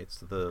Eliza, right?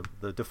 So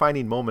the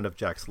defining moment of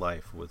Jack's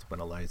life was when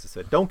Eliza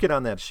said, "Don't get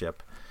on that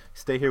ship.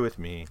 Stay here with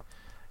me.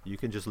 You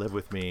can just live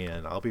with me,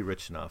 and I'll be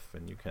rich enough,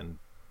 and you can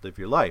live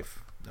your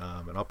life,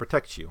 and I'll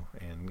protect you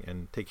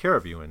and take care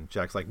of you." And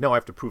Jack's like, "No, I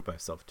have to prove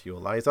myself to you,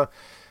 Eliza.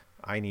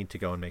 I need to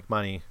go and make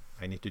money.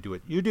 I need to do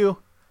what you do."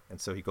 And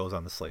so he goes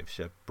on the slave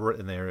ship,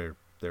 and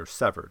they're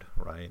severed,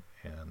 right?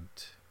 And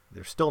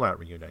they're still not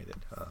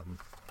reunited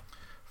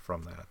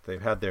from that.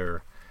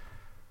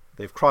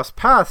 They've crossed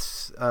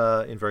paths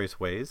in various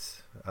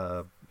ways,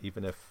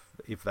 even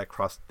if they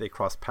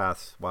cross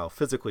paths while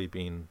physically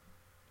being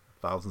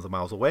thousands of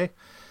miles away,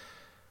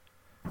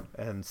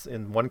 and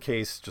in one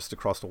case just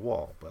across the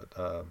wall.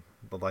 But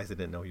Eliza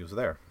didn't know he was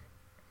there.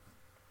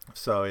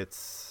 So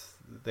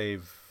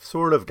they've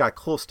sort of got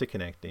close to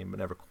connecting, but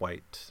never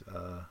quite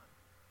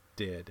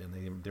did,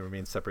 and they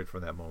remain separate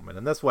from that moment.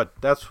 And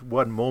that's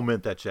one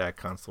moment that Jack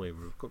constantly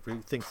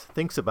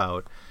thinks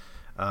about.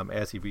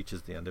 As he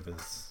reaches the end of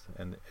his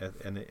and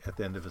at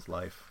the end of his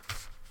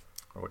life,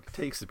 or what it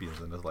takes to be at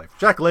the end of his life.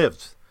 Jack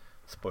lives.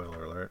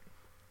 Spoiler alert.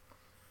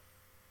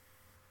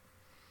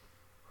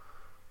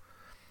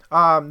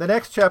 The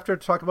next chapter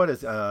to talk about is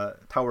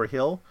Tower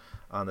Hill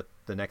on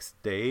the next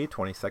day,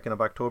 22nd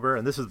of October,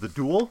 and this is the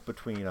duel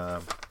between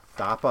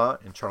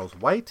Dappa and Charles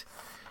White.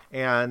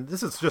 And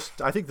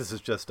I think this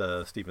is just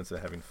Stevenson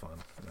having fun.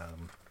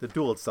 The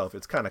duel itself,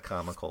 it's kind of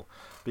comical,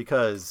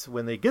 because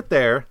when they get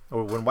there,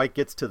 or when White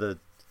gets to the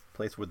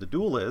place where the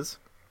duel is,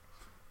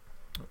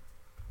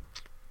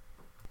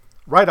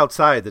 right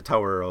outside the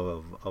Tower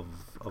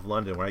of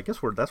London, where I guess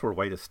that's where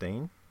White is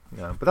staying.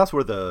 Yeah, but that's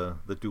where the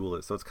duel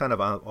is. So it's kind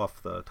of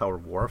off the Tower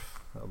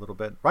Wharf a little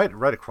bit,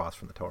 right across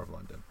from the Tower of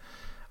London.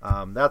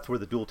 That's where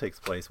the duel takes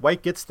place.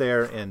 White gets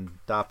there,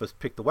 and Dappa's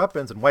picked the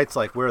weapons, and White's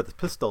like, "Where are the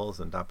pistols?"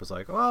 And Dappa's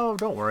like, "Oh,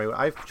 don't worry,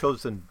 I've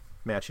chosen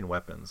matching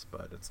weapons,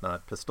 but it's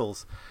not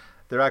pistols.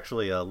 They're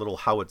actually little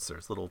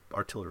howitzers, little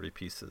artillery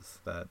pieces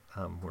that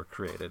were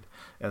created."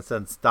 And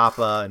since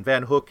Dappa and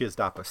Van Hook is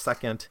Dappa's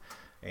second,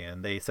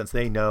 and since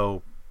they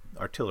know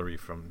artillery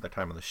from the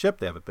time on the ship,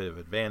 they have a bit of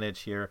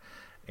advantage here.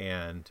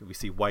 And we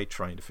see White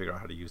trying to figure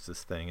out how to use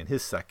this thing in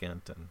his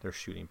second, and they're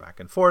shooting back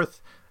and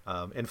forth.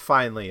 And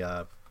finally,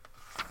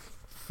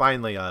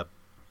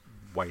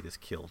 White is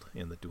killed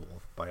in the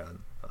duel by a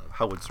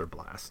howitzer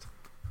blast.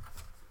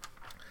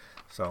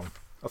 So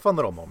a fun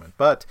little moment.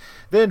 But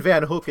then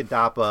Van Hook and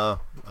Dappa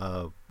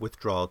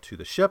withdraw to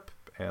the ship,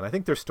 and I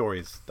think their story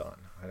is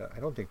done. I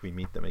don't think we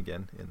meet them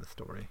again in the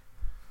story.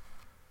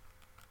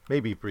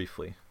 Maybe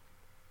briefly.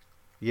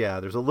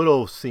 Yeah, there's a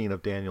little scene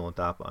of Daniel and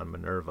Dappa on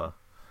Minerva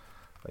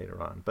later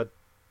on, but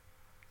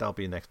that'll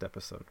be next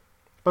episode.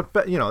 But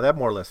that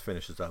more or less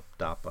finishes up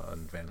Dappa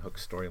and Van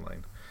Hook's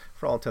storyline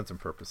for all intents and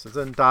purposes.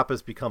 And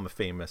Dappa's become a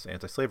famous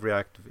anti-slavery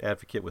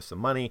advocate with some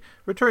money,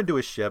 returned to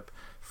his ship,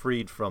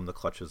 freed from the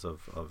clutches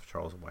of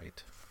Charles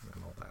White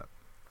and all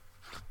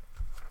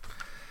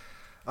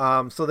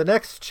that. So the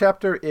next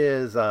chapter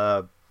is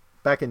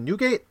back in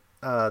Newgate.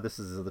 This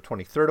is the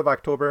 23rd of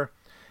October.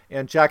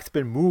 And Jack's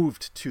been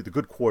moved to the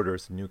good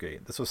quarters in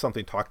Newgate. This was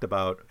something talked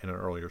about in an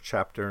earlier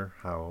chapter,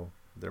 how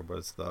there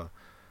was the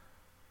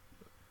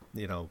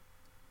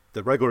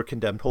regular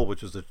condemned hole,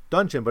 which was a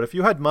dungeon. But if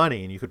you had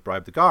money and you could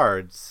bribe the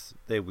guards,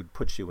 they would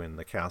put you in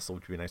the castle,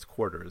 which would be nice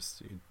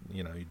quarters.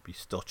 You'd be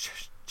still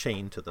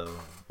chained to the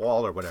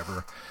wall or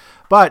whatever.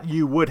 But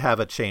you would have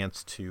a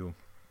chance to,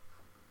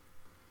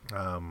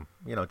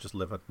 just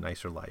live a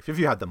nicer life if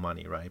you had the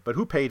money, right? But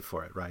who paid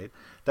for it, right?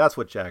 That's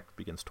what Jack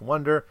begins to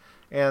wonder.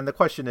 And the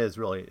question is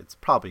really, it's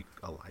probably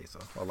Eliza.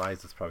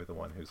 Eliza's probably the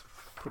one who's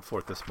put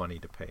forth this money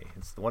to pay.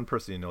 It's the one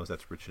person he knows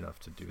that's rich enough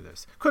to do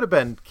this. Could have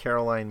been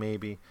Caroline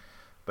maybe,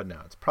 but no,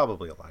 it's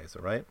probably Eliza,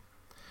 right?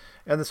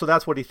 And so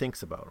that's what he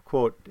thinks about.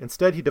 Quote,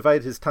 instead, he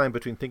divided his time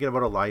between thinking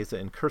about Eliza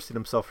and cursing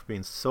himself for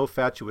being so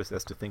fatuous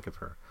as to think of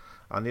her.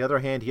 On the other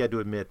hand, he had to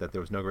admit that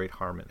there was no great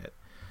harm in it.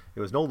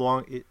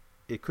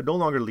 It could no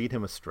longer lead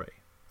him astray,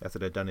 as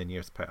it had done in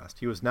years past.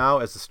 He was now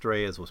as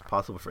astray as was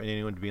possible for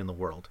anyone to be in the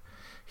world.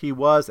 He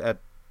was at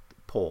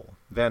Pole.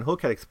 Van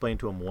Hook had explained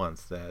to him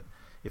once that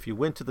if you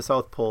went to the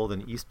South Pole,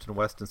 then east and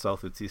west and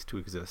south would cease to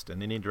exist,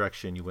 and any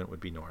direction you went would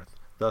be north.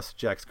 Thus,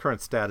 Jack's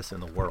current status in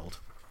the world,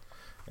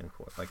 end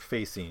quote, like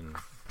facing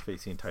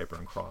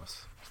Tyburn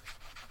Cross.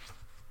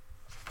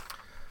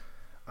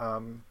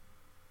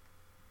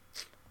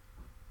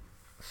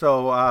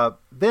 So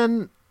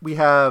then we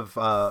have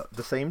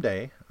the same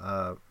day,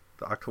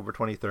 October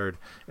 23rd,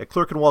 at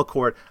Clerkenwell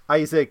Court.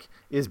 Isaac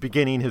is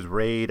beginning his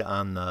raid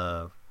on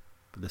the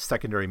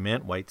secondary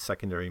mint, White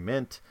secondary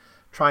mint,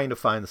 trying to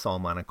find the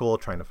Solomonic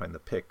gold, trying to find the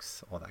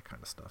Picts, all that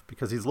kind of stuff.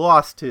 Because he's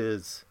lost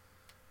his...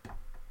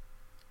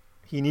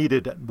 He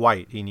needed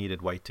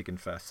White to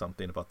confess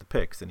something about the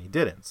Picts, and he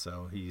didn't.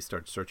 So he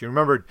started searching.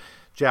 Remember,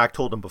 Jack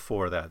told him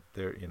before that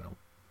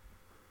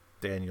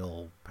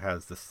Daniel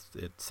has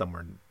it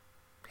somewhere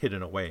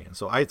hidden away, and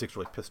so Isaac's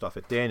really pissed off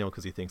at Daniel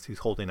because he thinks he's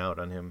holding out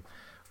on him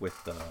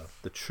with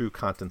the true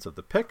contents of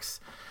the Picts,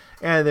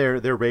 and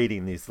they're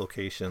raiding these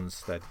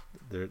locations that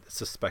they're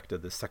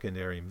suspected the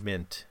secondary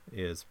mint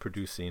is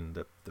producing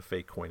the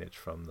fake coinage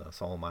from the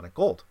Solomonic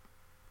gold.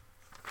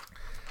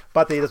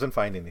 But he doesn't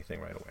find anything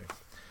right away.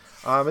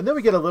 And then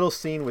we get a little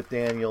scene with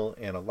Daniel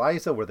and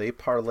Eliza where they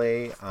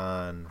parlay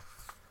on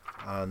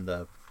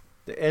the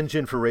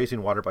engine for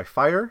raising water by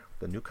fire,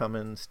 the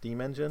Newcomen steam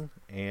engine,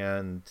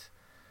 and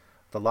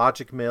the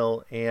logic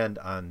mill, and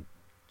on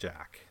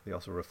Jack. They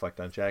also reflect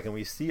on Jack, and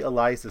we see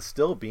Eliza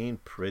still being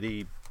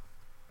pretty,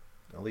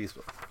 at least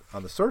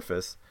on the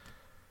surface,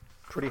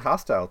 pretty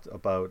hostile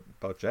about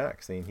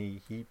Jack,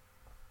 saying he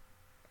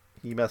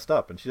messed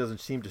up, and she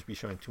doesn't seem to be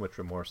showing too much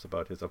remorse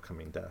about his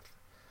upcoming death.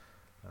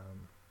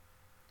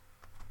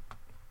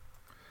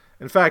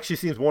 In fact, she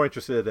seems more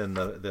interested in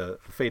the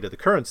fate of the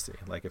currency.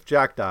 Like, if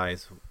Jack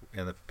dies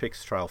and the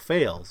Picts trial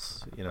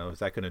fails, is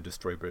that going to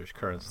destroy British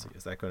currency?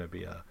 Is that going to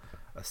be a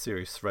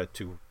serious threat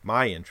to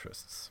my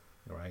interests?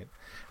 Right?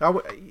 Now,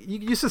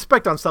 you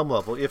suspect on some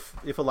level, if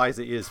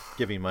Eliza is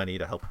giving money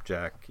to help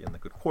Jack in the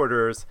good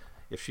quarters,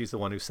 if she's the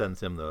one who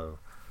sends him the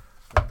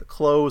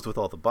clothes with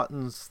all the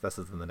buttons, this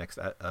is in the next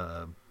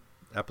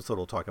episode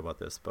we'll talk about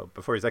this, but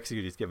before he's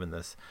executed, he's given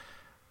this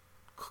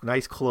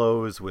nice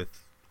clothes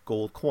with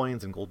gold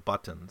coins and gold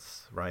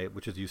buttons, right,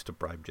 which is used to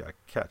bribe Jack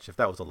Ketch, if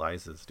that was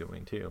Eliza's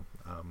doing too.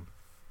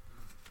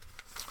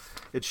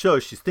 It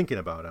shows she's thinking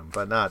about him,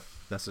 but not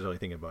necessarily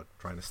thinking about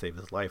trying to save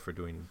his life or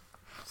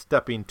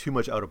stepping too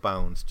much out of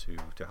bounds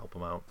to help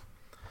him out.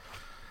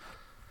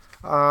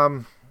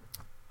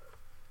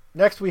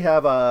 Next we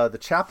have the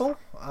chapel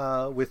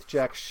with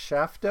Jack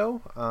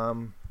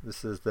Shafto.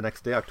 This is the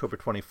next day, October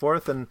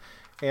 24th, and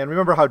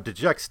remember how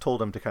Dejects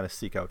told him to kind of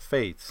seek out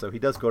faith, so he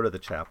does go to the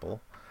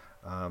chapel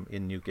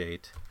in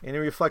Newgate, and he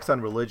reflects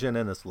on religion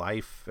and his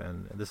life,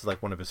 and this is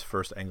like one of his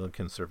first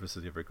Anglican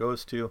services he ever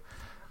goes to.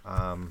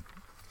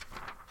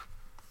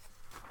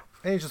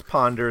 And he just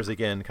ponders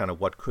again kind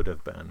of what could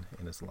have been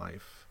in his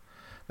life.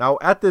 Now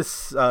at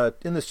this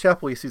in this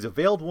chapel he sees a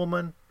veiled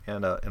woman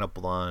and a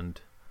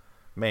blonde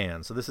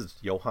man. So this is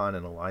Johann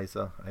and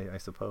Eliza, I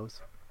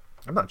suppose.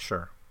 I'm not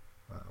sure.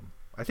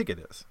 I think it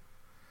is.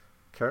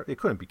 It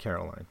couldn't be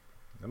Caroline.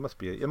 It must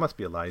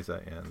be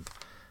Eliza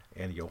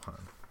and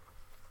Johann,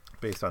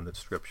 based on the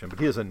description. But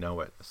he doesn't know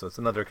it, so it's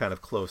another kind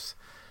of close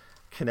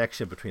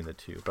connection between the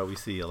two. But we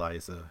see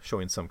Eliza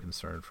showing some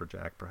concern for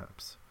Jack,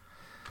 perhaps.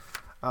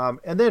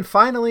 And then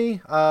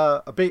finally,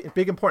 a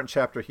big important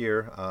chapter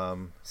here,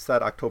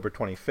 set October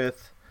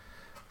 25th,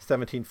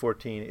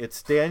 1714.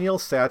 It's Daniel,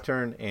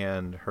 Saturn,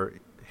 and her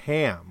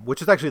Ham,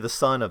 which is actually the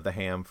son of the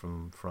Ham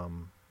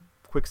from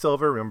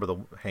Quicksilver. Remember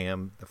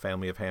the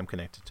family of Ham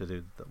connected to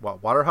the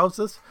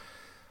Waterhouses,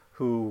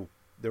 who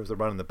there was a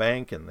run in the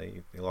bank and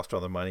they lost all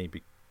their money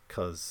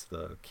because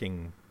the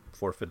king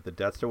forfeited the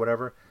debts or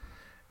whatever.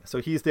 So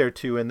he's there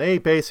too, and they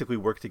basically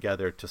work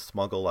together to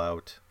smuggle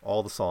out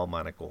all the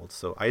Solomonic gold.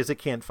 So Isaac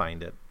can't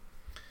find it,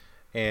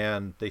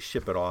 and they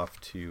ship it off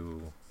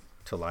to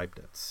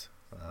Leibniz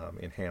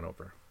in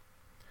Hanover.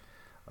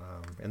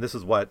 And this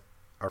is what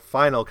our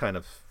final kind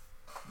of,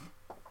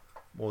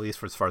 well, at least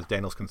for as far as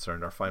Daniel's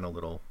concerned, our final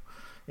little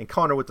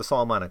encounter with the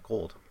Solomonic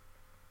gold.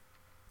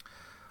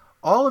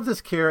 All of this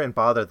care and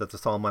bother that the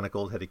Solomonic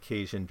gold had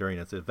occasioned during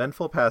its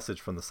eventful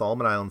passage from the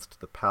Solomon Islands to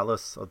the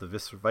palace of the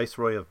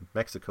Viceroy of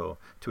Mexico,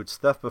 to its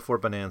theft before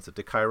Bonanza,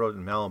 to Cairo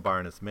and Malabar,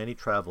 and its many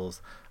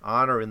travels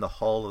on or in the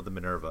hull of the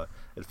Minerva,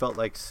 it felt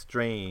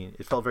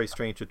very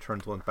strange to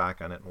turn to look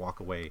back on it and walk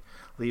away,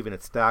 leaving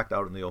it stacked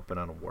out in the open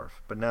on a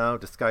wharf. But now,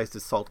 disguised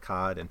as salt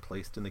cod and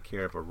placed in the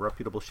care of a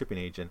reputable shipping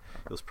agent,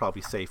 it was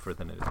probably safer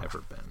than it had ever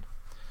been.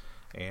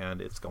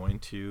 And it's going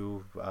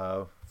to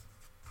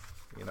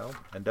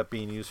end up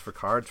being used for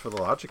cards for the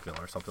Logic Mill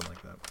or something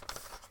like that.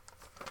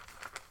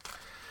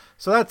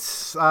 So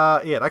that's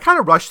it. I kind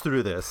of rushed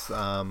through this,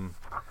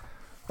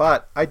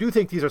 but I do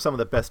think these are some of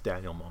the best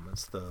Daniel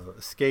moments. The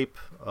escape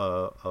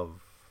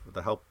of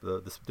the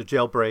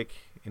jailbreak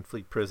in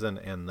Fleet Prison,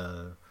 and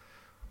the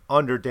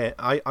under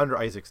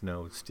Isaac's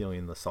nose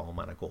stealing the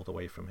Solomonic gold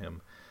away from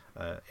him,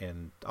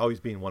 and always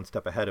being one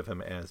step ahead of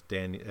him as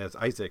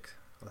Isaac.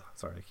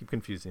 Sorry, I keep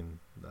confusing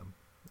them.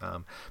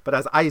 But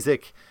as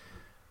Isaac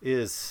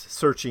is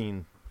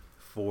searching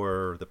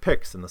for the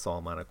Picts and the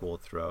Solomonic gold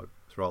throughout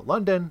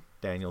London,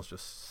 Daniel's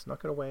just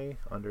snuck it away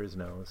under his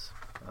nose.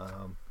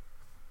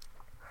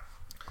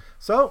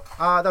 So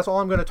that's all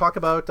I'm going to talk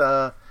about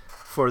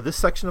for this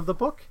section of the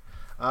book.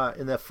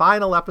 In the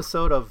final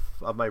episode of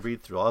my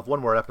read-through, I'll have one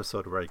more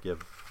episode where I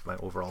give my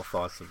overall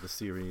thoughts of the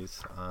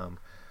series.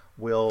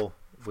 We'll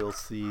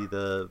see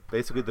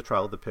basically the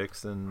trial of the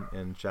Picts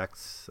and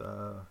Jack's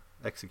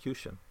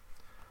execution.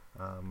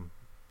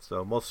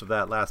 So most of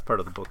that last part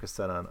of the book is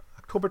set on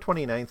October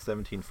 29th,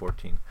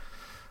 1714.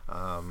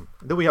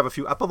 Then we have a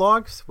few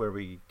epilogues where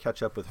we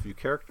catch up with a few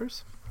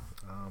characters,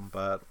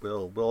 but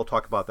we'll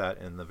talk about that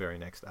in the very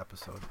next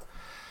episode.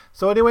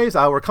 So anyways,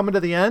 we're coming to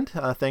the end.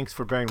 Thanks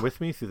for bearing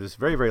with me through this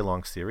very, very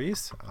long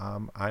series.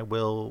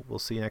 We'll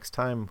see you next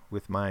time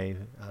with my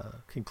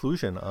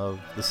conclusion of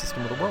The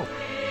System of the World.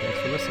 Thanks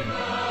for listening.